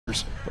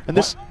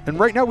And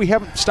right now we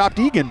haven't stopped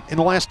Eagan in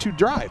the last 2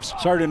 drives.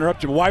 Sorry to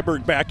interrupt you.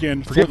 Weiberg back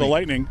in for the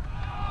Lightning.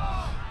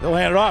 They'll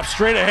hand it off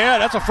straight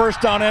ahead. That's a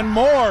first down and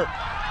more.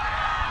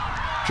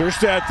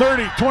 Jerstad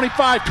 30,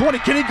 25, 20.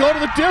 Can he go to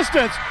the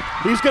distance?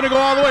 He's going to go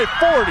all the way.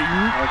 40.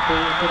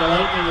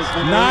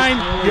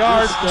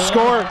 9-yard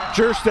score,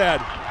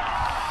 Jerstad.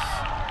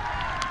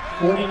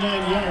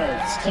 49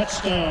 yards,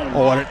 touchdown.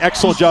 Oh, and an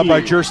excellent job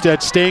by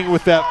Jerstad staying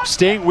with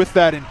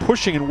that and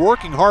pushing and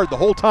working hard the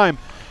whole time.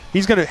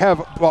 He's going to have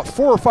about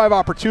 4 or 5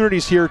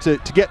 opportunities here to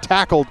get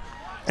tackled,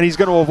 and he's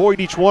going to avoid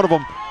each one of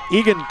them.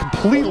 Eagan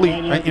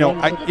completely,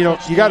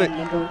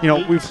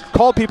 we've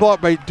called people out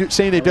by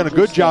saying they've done a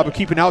good job of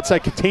keeping outside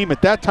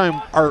containment. That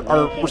time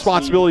our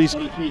responsibilities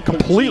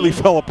completely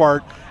fell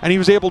apart, and he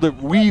was able to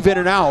weave in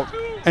and out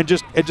and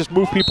just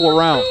move people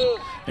around.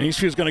 And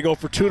Eastview's going to go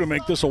for 2 to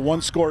make this a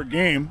 1-score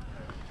game.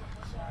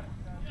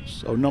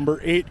 So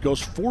number 8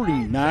 goes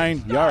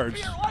 49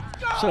 yards.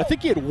 So I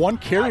think he had 1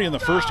 carry in the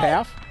first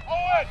half.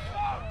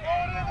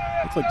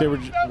 Looks like they were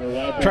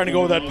trying to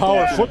go with that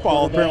power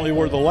football, apparently,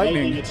 were the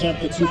Lightning.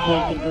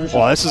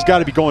 Well, this has got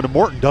to be going to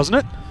Morton, doesn't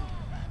it?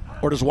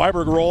 Or does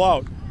Weiberg roll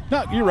out?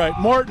 No, you're right.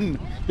 Morton,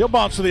 he'll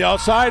bounce to the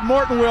outside.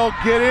 Morton will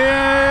get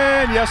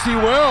in. Yes, he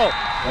will.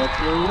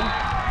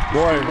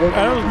 Boy,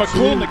 that was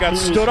McClellan that got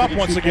stood up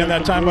once again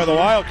that time by the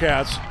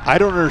Wildcats. I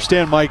don't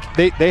understand, Mike.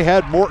 They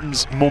had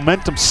Morton's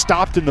momentum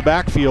stopped in the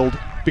backfield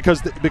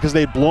because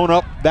they'd blown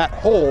up that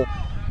hole,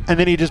 and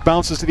then he just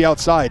bounces to the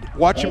outside.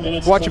 Watch him.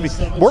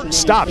 Morton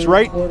stops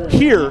right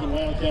here,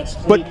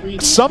 but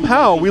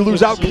somehow we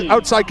lose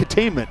outside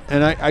containment,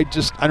 and I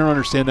don't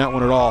understand that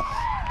one at all.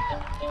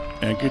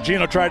 And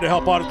Gugino tried to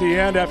help out at the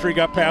end after he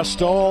got past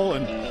Stoll,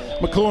 and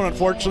McClellan,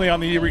 unfortunately, on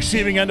the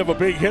receiving end of a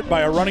big hit by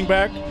a running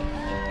back.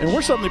 And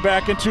we're suddenly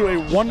back into a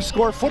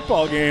 1-score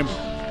football game.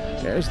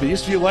 There's the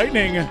Eastview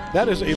Lightning. That is a